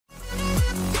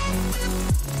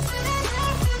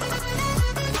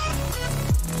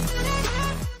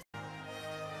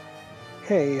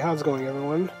Hey, how's it going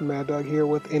everyone? Mad Dog here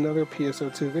with another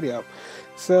PSO2 video.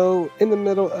 So, in the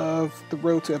middle of the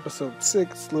road to episode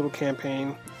 6 little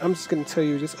campaign, I'm just going to tell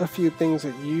you just a few things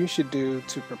that you should do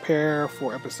to prepare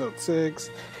for episode 6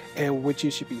 and what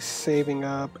you should be saving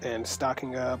up and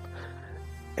stocking up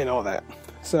and all that.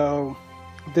 So,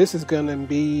 this is going to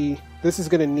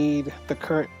need the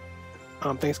current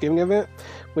Thanksgiving event,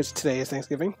 which today is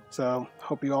Thanksgiving. So,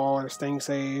 hope you all are staying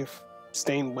safe,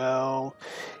 staying well,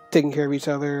 taking care of each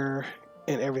other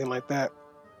and everything like that.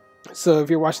 So if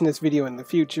you're watching this video in the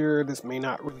future, this may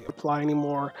not really apply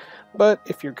anymore, but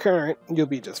if you're current, you'll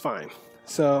be just fine.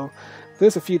 So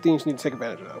there's a few things you need to take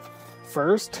advantage of.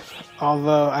 First,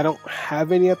 although I don't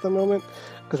have any at the moment,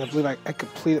 because I believe I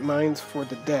completed mine for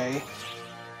the day.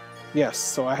 Yes,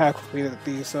 so I have completed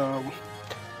these. So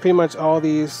pretty much all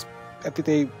these, I think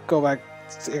they go back,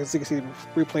 as you can see,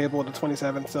 replayable to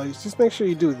 27. So you just make sure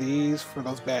you do these for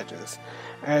those badges,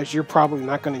 as you're probably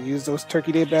not going to use those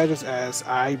Turkey Day badges, as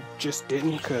I just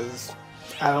didn't, because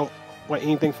I don't want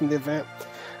anything from the event.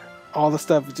 All the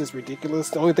stuff is just ridiculous.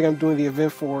 The only thing I'm doing the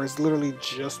event for is literally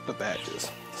just the badges.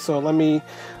 So let me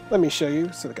show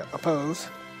you. So I got my pose.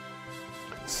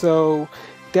 So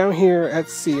down here at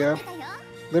Sia,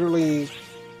 literally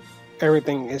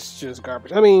everything is just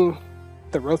garbage. I mean,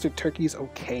 the roasted turkey is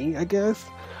okay, I guess,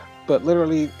 but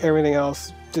literally everything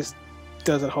else just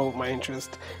doesn't hold my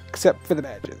interest, except for the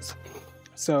badges.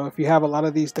 So if you have a lot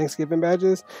of these Thanksgiving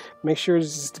badges, make sure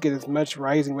just to get as much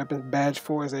Rising Weapons badge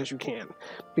fours as you can,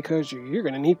 because you're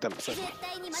going to need them soon.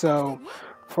 So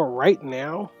for right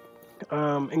now,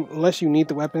 unless you need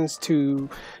the weapons to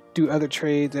do other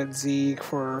trades at Zeeg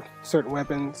for certain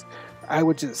weapons, I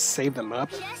would just save them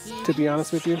up, to be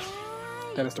honest with you.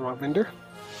 That is the wrong vendor.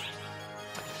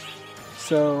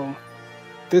 So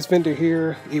this vendor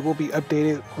here, it will be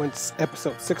updated once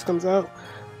episode 6 comes out.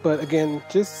 But again,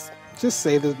 just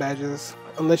save those badges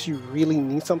unless you really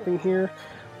need something here.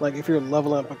 Like if you're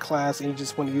leveling up a class and you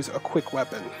just want to use a quick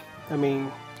weapon. I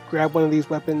mean, grab one of these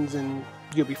weapons and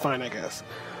you'll be fine, I guess.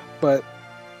 But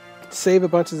save a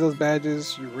bunch of those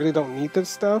badges. You really don't need this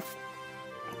stuff,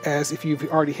 as if you've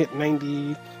already hit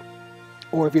 90,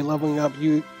 or if you're leveling up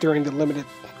during the limited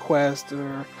quest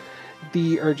or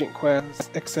the urgent quest,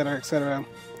 etc.,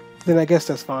 then I guess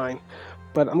that's fine.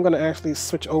 But I'm going to actually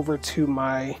switch over to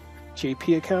my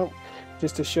JP account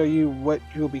just to show you what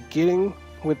you'll be getting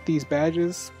with these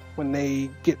badges when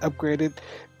they get upgraded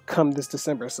come this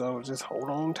December, so just hold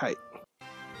on tight.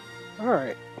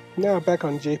 Alright, now back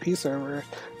on JP server,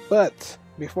 but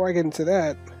before I get into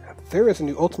that, there is a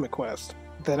new ultimate quest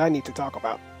that I need to talk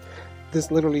about. This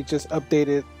literally just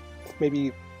updated maybe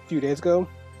a few days ago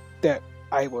that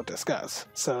I will discuss.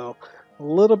 So a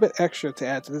little bit extra to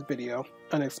add to this video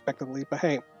unexpectedly, but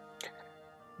hey,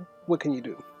 what can you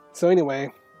do? So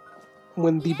anyway,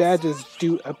 when the badges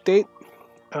do update,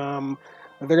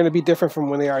 they're going to be different from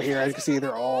when they are here. As you can see,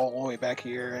 they're all the way back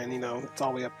here, and it's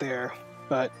all the way up there.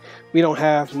 But we don't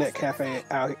have Net Cafe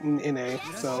out in NA,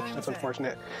 so that's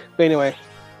unfortunate. But anyway,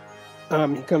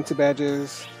 you come to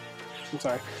badges. I'm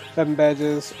sorry, 11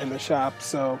 badges in the shop.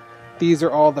 So these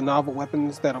are all the novel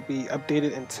weapons that'll be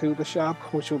updated into the shop,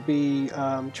 which will be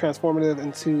transformative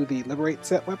into the Liberate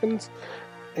set weapons.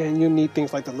 And you'll need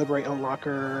things like the Liberate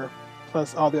Unlocker,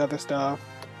 plus all the other stuff.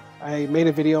 I made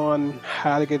a video on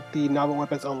how to get the novel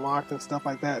weapons unlocked and stuff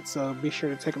like that, so be sure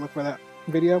to take a look for that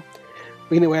video.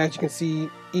 But anyway, as you can see,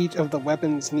 each of the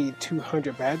weapons need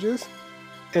 200 badges.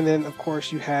 And then, of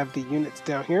course, you have the units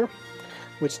down here,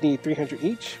 which need 300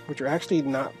 each, which are actually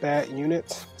not bad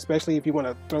units, especially if you want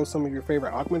to throw some of your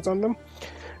favorite augments on them.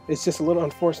 It's just a little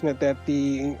unfortunate that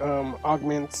the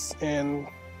augments and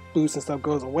boosts and stuff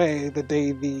goes away the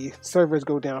day the servers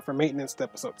go down for maintenance to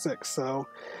episode 6. So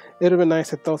it would have been nice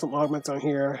to throw some augments on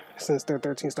here since they're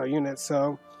 13-star units.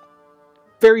 So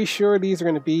very sure these are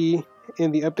going to be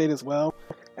in the update as well,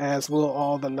 as will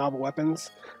all the novel weapons.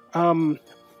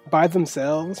 By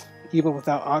themselves, even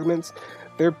without augments,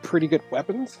 they're pretty good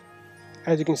weapons.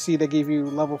 As you can see, they give you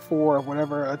level 4 of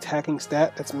whatever attacking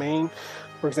stat that's main.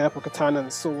 For example, katana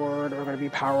and sword are going to be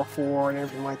power 4 and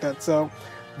everything like that. So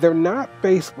they're not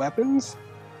base weapons.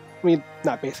 I mean,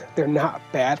 not basic. They're not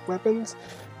bad weapons,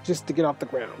 just to get off the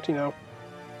ground.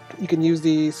 You can use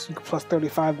these. You can plus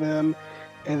 35 them,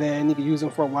 and then you can use them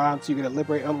for a while until you get a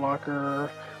Liberate Unlocker,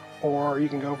 or you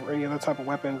can go for any other type of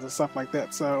weapons and stuff like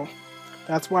that. So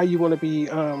that's why you want to be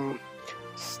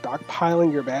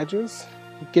stockpiling your badges.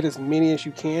 Get as many as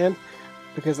you can,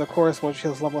 because of course once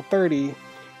you hit level 30,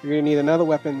 you're going to need another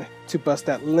weapon to bust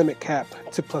that limit cap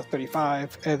to plus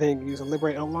 35, and then use a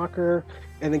Liberate Unlocker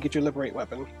and then get your Liberate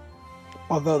weapon.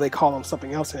 Although they call them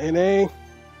something else in NA,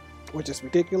 which is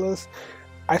ridiculous.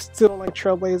 I still don't like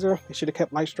Trailblazer. They should have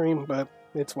kept Lightstream, but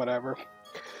it's whatever.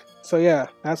 So yeah,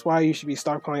 that's why you should be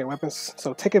stockpiling your weapons.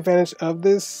 So take advantage of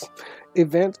this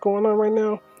event going on right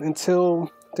now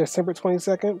until December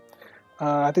 22nd.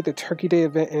 I think the Turkey Day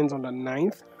event ends on the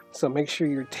 9th. So make sure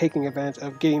you're taking advantage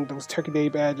of getting those Turkey Day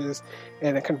badges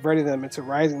and then converting them into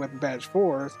Rising Weapon Badge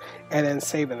 4s and then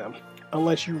saving them,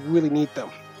 unless you really need them.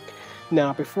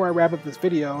 Now, before I wrap up this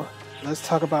video, let's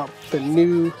talk about the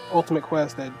new Ultimate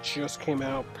Quest that just came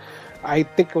out. I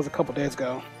think it was a couple days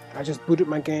ago. I just booted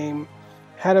my game,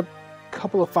 had a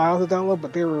couple of files to download,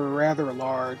 but they were rather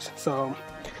large. So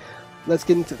let's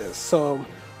get into this. So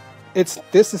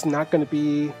this is not going to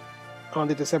be on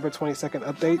the December 22nd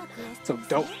update, so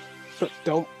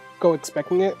don't go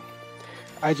expecting it.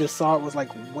 I just saw it, was like,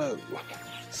 whoa.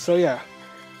 So yeah,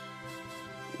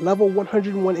 level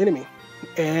 101 enemy,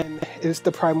 and it's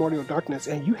the Primordial Darkness,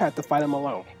 and you have to fight him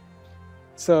alone.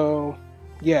 So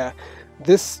yeah,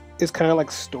 this is kind of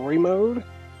like story mode,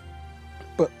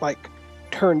 but like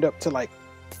turned up to like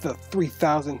the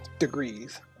 3000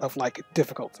 degrees of like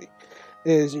difficulty.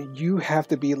 Is you have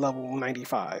to be level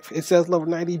 95. It says level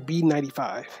 90, be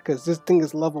 95, because this thing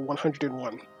is level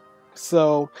 101.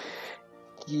 So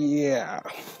yeah,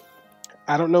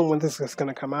 I don't know when this is going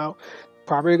to come out.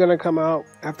 Probably going to come out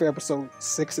after episode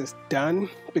 6 is done,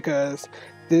 because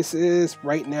this is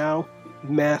right now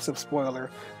massive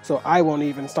spoiler. So I won't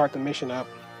even start the mission up.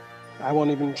 I won't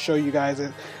even show you guys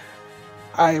it.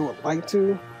 I would like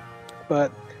to,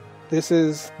 but this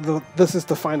is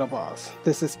the final boss.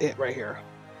 This is it right here.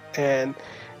 And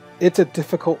it's a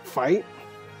difficult fight.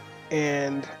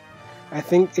 And I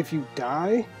think if you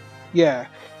die, yeah,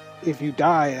 if you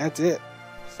die, that's it.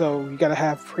 So you gotta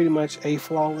have pretty much a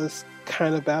flawless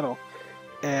kind of battle.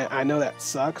 And I know that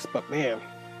sucks, but man,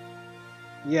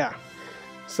 yeah.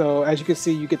 So as you can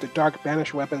see, you get the Dark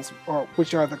Banish weapons,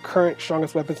 which are the current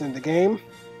strongest weapons in the game.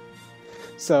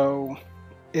 So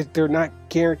they're not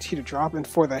guaranteed to drop, and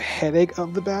for the headache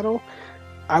of the battle,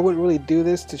 I wouldn't really do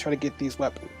this to try to get these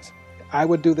weapons. I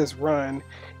would do this run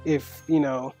if, you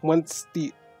know, once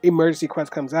the emergency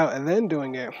quest comes out and then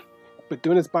doing it. But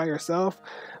doing this by yourself,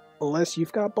 unless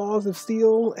you've got balls of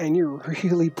steel and you're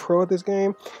really pro at this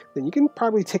game, then you can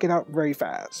probably take it out very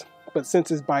fast. But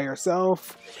since it's by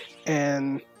yourself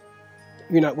and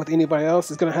you're not with anybody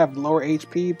else, it's going to have lower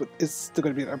HP, but it's still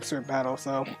going to be an absurd battle.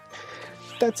 So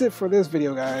that's it for this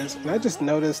video, guys. And I just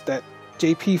noticed that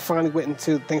JP finally went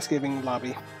into Thanksgiving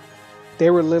lobby.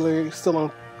 They were literally still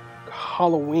on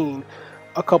Halloween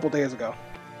a couple days ago,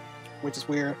 which is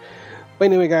weird. But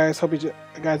anyway, guys, hope you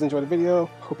guys enjoyed the video.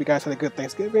 Hope you guys had a good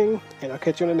Thanksgiving, and I'll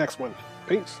catch you in the next one.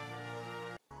 Peace.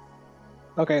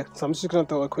 Okay, so I'm just gonna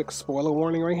throw a quick spoiler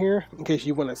warning right here in case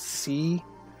you want to see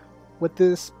what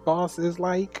this boss is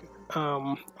like.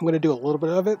 I'm gonna do a little bit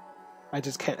of it. I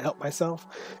just can't help myself.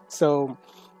 So,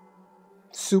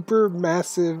 super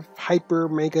massive, hyper,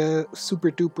 mega, super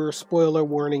duper spoiler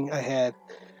warning ahead.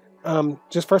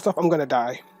 Just first off, I'm gonna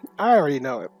die. I already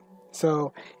know it.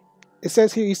 So, it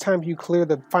says here each time you clear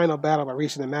the final battle by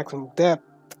reaching the maximum depth,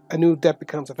 a new depth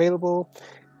becomes available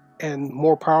and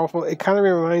more powerful. It kind of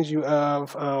reminds you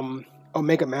of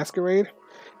Omega Masquerade,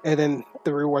 and then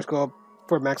the rewards go up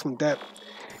for maximum depth.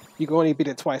 You can only beat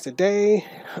it twice a day.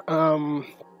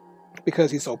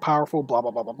 Because he's so powerful, blah, blah,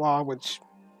 blah, blah, blah, which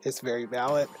is very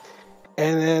valid.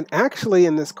 And then actually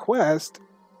in this quest,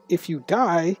 if you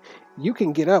die, you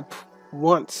can get up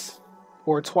once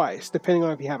or twice, depending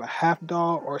on if you have a half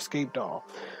doll or escape doll.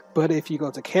 But if you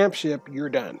go to camp ship, you're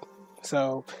done.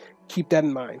 So keep that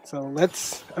in mind. So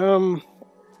let's,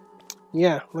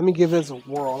 yeah, let me give this a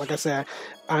whirl. Like I said,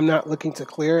 I'm not looking to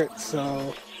clear it,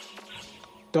 so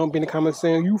don't be in the comments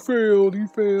saying, you failed, you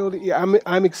failed. Yeah,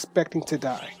 I'm expecting to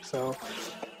die. So,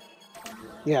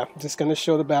 yeah, just going to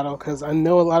show the battle because I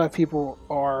know a lot of people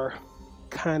are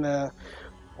kind of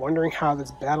wondering how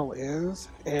this battle is.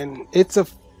 And it's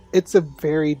a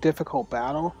very difficult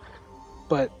battle,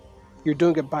 but you're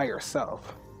doing it by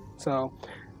yourself. So,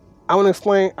 I won't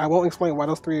explain why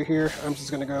those three are here. I'm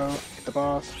just going to go get the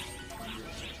boss.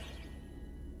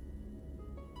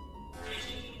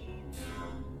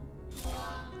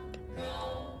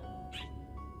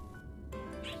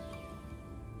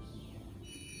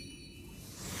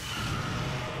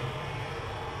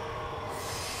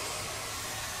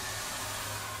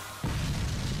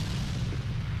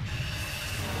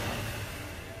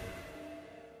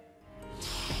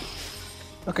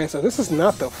 Okay, so this is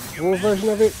not the full version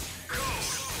of it,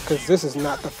 because this is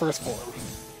not the first form.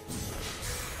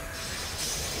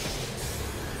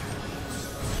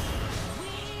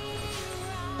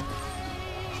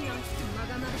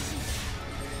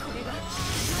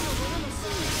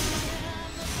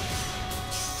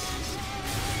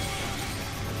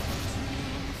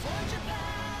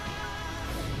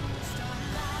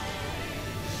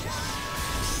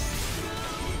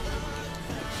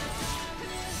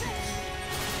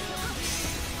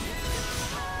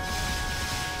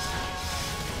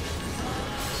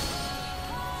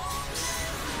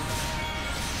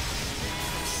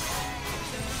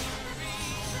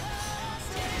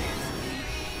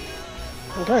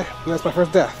 Okay, that's my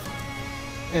first death.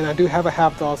 And I do have a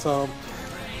half doll, so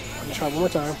let me try one more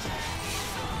time.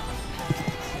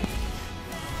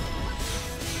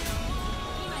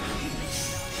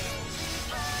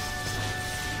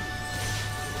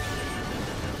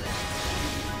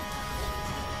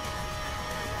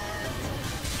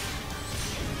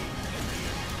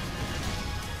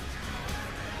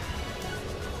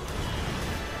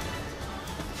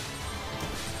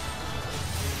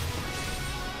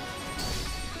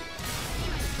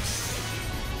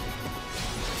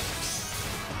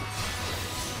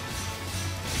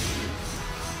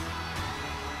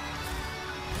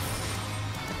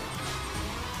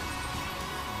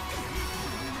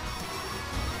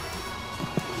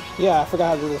 Yeah, I forgot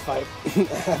how to do this fight. I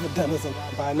haven't done this in a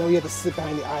while, but I know you have to sit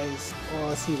behind the eyes or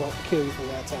else he won't kill you from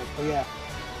that attack. But yeah,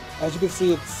 as you can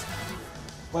see, it's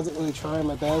wasn't really trying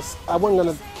my best. I wasn't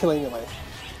gonna kill anyway.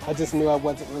 I just knew I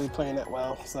wasn't really playing that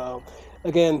well. So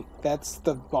again, that's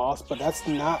the boss, but that's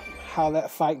not how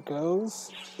that fight goes.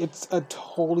 It's a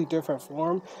totally different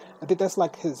form. I think that's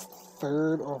like his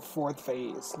third or fourth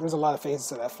phase. There's a lot of phases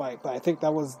to that fight, but I think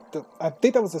that was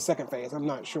the second phase. I'm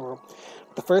not sure.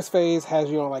 The first phase has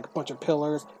you on like a bunch of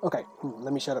pillars. Okay,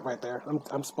 let me shut up right there.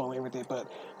 I'm spoiling everything, but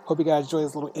hope you guys enjoy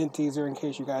this little end teaser in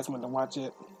case you guys want to watch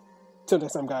it. Till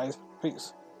next time, guys.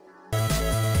 Peace.